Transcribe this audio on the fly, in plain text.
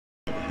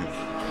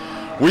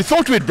We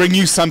thought we'd bring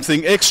you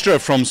something extra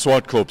from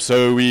Swartkorp,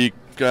 so we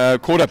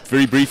caught up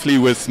very briefly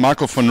with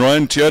Michael van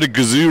Rooyen, Toyota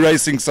Gazoo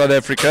Racing South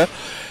Africa.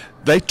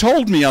 They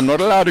told me I'm not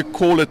allowed to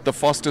call it the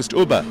fastest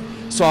Uber,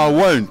 so I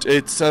won't.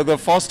 It's the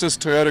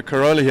fastest Toyota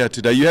Corolla here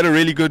today. You had a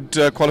really good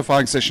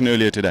qualifying session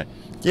earlier today.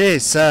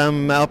 Yes,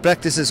 our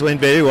practices went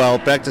very well,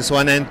 practice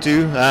 1 and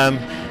 2.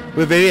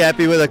 We're very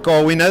happy with the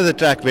car. We know the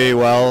track very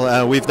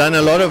well. We've done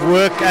a lot of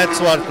work at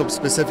Swartkorp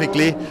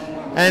specifically,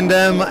 and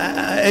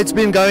it's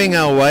been going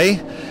our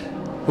way.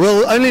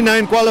 We'll only know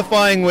in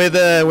qualifying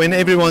whether, when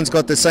everyone's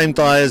got the same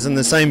tyres and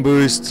the same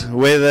boost,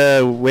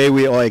 where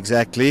we are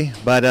exactly.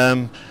 But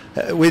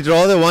we'd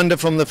rather wander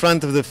from the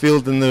front of the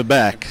field than the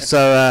back.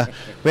 So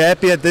we're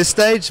happy at this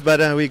stage,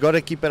 but we got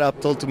to keep it up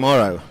till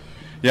tomorrow.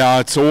 Yeah,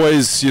 it's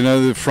always, you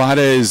know, the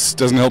Fridays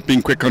doesn't help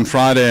being quick on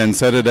Friday, and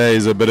Saturday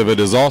is a bit of a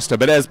disaster.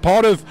 But as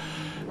part of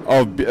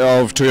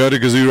Toyota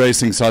Gazoo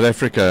Racing South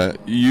Africa,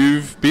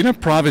 you've been a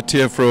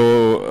privateer for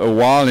a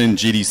while in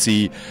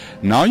GDC.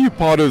 Now you're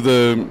part of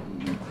the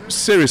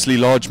seriously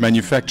large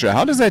manufacturer.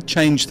 How does that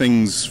change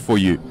things for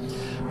you?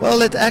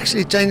 Well, it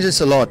actually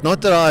changes a lot.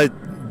 Not that I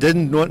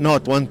didn't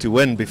not want to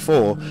win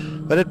before,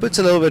 but it puts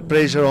a little bit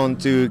pressure on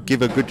to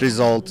give a good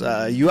result.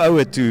 You owe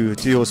it to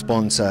your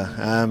sponsor.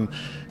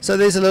 So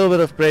there's a little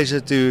bit of pressure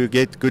to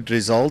get good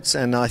results,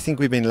 and I think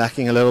we've been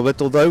lacking a little bit.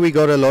 Although we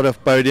got a lot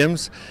of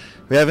podiums,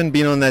 we haven't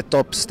been on that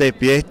top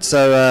step yet.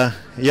 So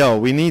yeah,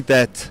 we need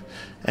that.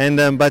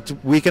 And but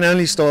we can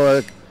only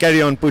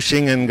carry on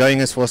pushing and going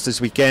as fast as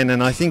we can,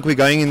 and I think we're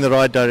going in the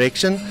right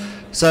direction.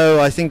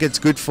 So I think it's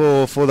good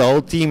for the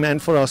whole team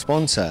and for our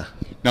sponsor.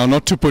 Now,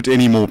 not to put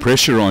any more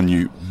pressure on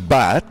you,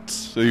 but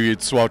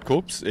it's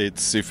Swartkorp.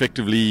 It's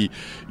effectively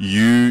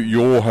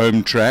your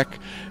home track.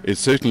 It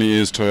certainly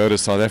is Toyota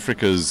South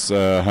Africa's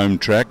home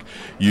track.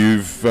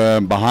 You've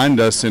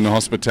behind us in the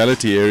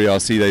hospitality area, I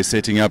see they're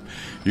setting up.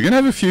 You're going to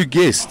have a few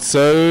guests,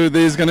 so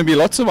there's going to be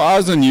lots of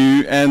eyes on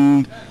you,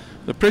 and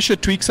the pressure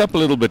tweaks up a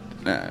little bit.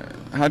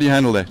 How do you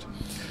handle that?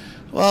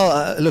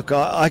 Well, look,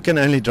 I can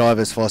only drive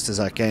as fast as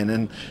I can,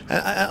 and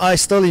I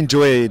still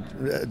enjoy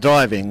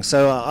driving,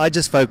 so I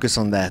just focus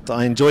on that.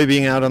 I enjoy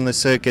being out on the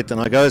circuit, and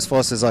I go as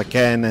fast as I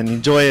can and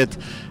enjoy it.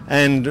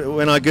 And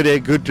when I get a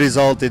good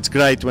result, it's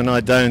great. When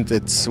I don't,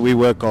 we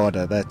work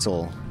harder, that's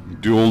all.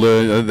 Do all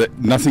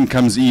nothing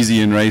comes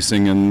easy in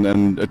racing,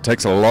 and it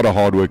takes a lot of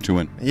hard work to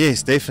win.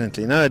 Yes,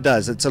 definitely. No, it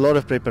does. It's a lot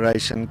of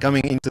preparation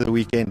coming into the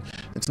weekend.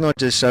 It's not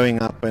just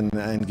showing up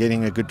and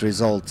getting a good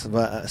result.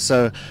 But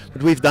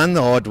we've done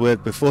the hard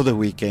work before the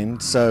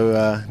weekend,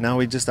 so now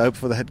we just hope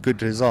for that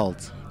good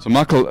result. So,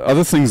 Michael,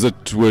 other things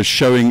that were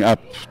showing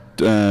up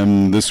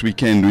this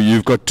weekend,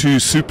 you've got two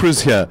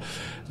Supras here.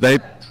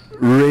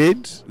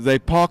 They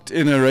parked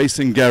in a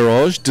racing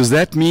garage. Does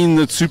that mean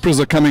that Supras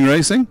are coming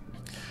racing?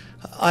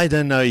 I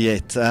don't know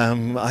yet.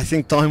 I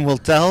think time will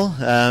tell,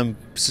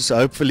 so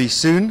hopefully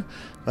soon.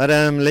 But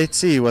let's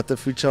see what the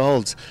future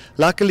holds.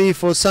 Luckily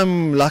for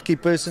some lucky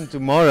person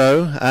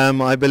tomorrow,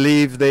 I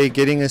believe they're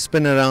getting a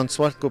spin around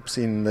Swartkorp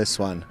in this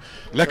one.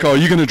 Lekker, are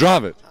you going to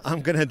drive it?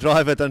 I'm going to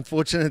drive it,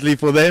 unfortunately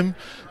for them.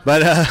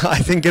 But I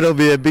think it'll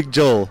be a big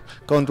jol.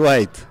 Can't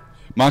wait.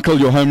 Michael,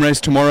 your home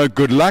race tomorrow,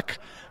 good luck.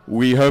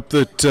 We hope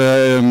that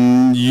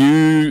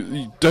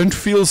you don't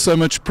feel so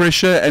much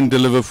pressure and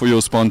deliver for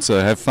your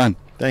sponsor. Have fun.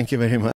 Thank you very much.